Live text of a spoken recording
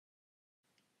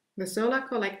The solar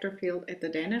collector field at the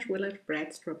Danish village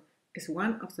Braedstrup is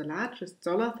one of the largest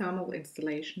solar thermal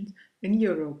installations in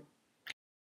Europe.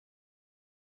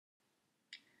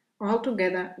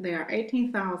 Altogether, there are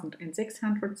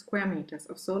 18,600 square meters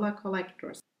of solar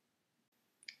collectors.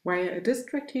 Via a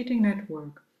district heating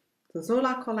network, the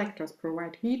solar collectors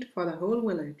provide heat for the whole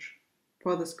village,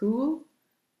 for the school,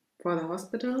 for the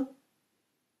hospital,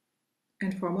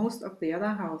 and for most of the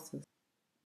other houses.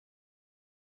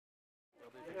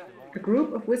 A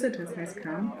group of visitors has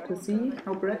come to see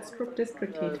how Braedstrup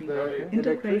district heating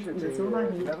integrates the solar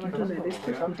heat into their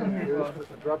district heating network.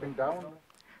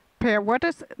 Per, what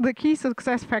is the key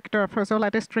success factor for solar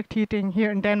district heating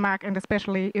here in Denmark and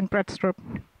especially in Braedstrup?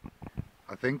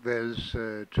 I think there's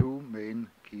two main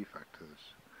key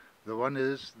factors. The one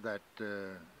is that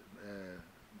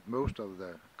most of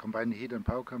the combined heat and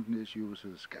power companies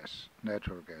uses gas,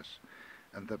 natural gas,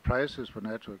 and the prices for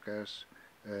natural gas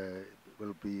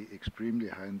will be extremely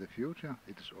high in the future.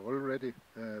 It is already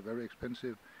very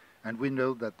expensive, and we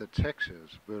know that the taxes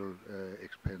will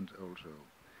expand also.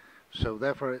 So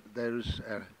therefore there is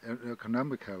an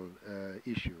economical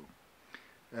issue.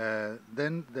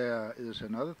 Then there is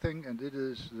another thing, and it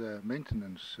is the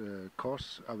maintenance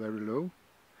costs are very low,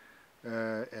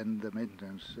 and the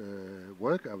maintenance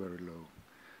work are very low.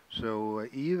 So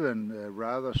even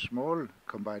rather small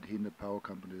combined heat and power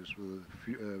companies with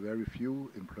very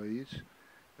few employees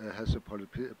has a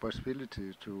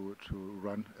possibility to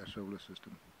run a solar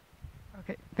system.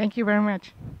 Okay, thank you very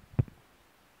much.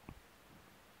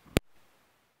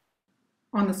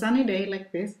 On a sunny day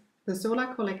like this, the solar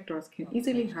collectors can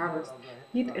easily harvest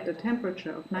heat at a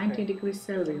temperature of 90 degrees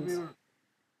Celsius.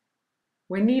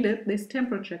 When needed, this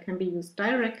temperature can be used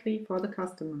directly for the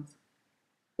customers,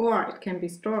 or it can be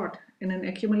stored in an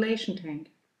accumulation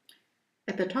tank.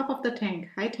 At the top of the tank,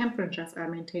 high temperatures are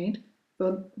maintained,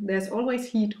 so there's always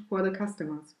heat for the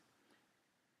customers.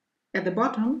 At the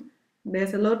bottom,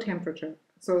 there's a low temperature,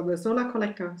 so the solar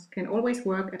collectors can always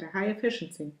work at a high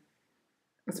efficiency.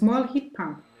 A small heat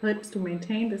pump helps to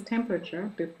maintain this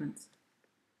temperature difference.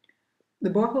 The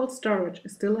borehole storage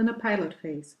is still in a pilot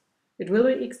phase. It will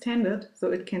be extended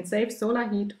so it can save solar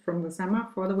heat from the summer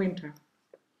for the winter.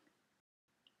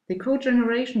 The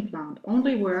cogeneration plant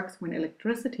only works when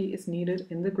electricity is needed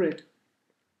in the grid.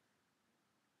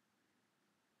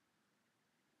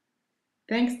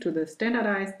 Thanks to the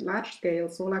standardized large-scale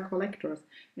solar collectors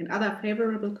and other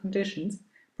favorable conditions,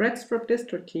 Braedstrup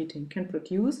district heating can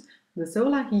produce the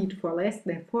solar heat for less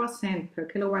than 4 cents per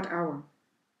kilowatt-hour.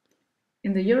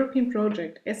 In the European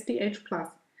project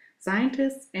SDH+,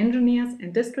 scientists, engineers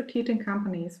and district heating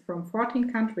companies from 14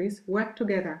 countries work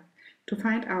together to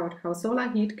find out how solar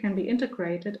heat can be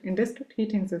integrated in district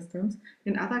heating systems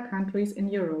in other countries in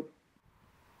Europe.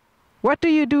 What do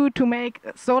you do to make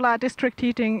solar district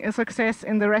heating a success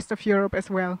in the rest of Europe as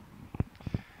well?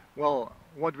 Well,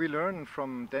 what we learn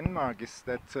from Denmark is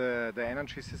that the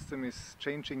energy system is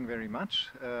changing very much.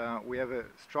 We have a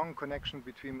strong connection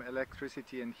between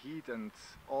electricity and heat, and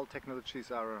all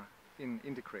technologies are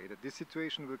integrated. This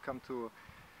situation will come to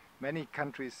many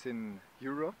countries in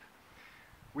Europe.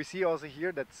 We see also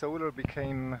here that solar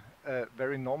became a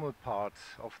very normal part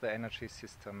of the energy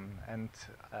system, and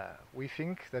we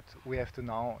think that we have to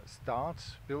now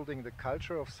start building the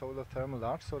culture of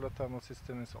large solar thermal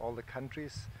systems in all the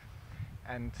countries,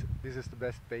 and this is the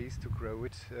best base to grow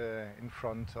it in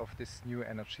front of this new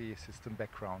energy system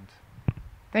background.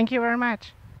 Thank you very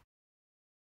much.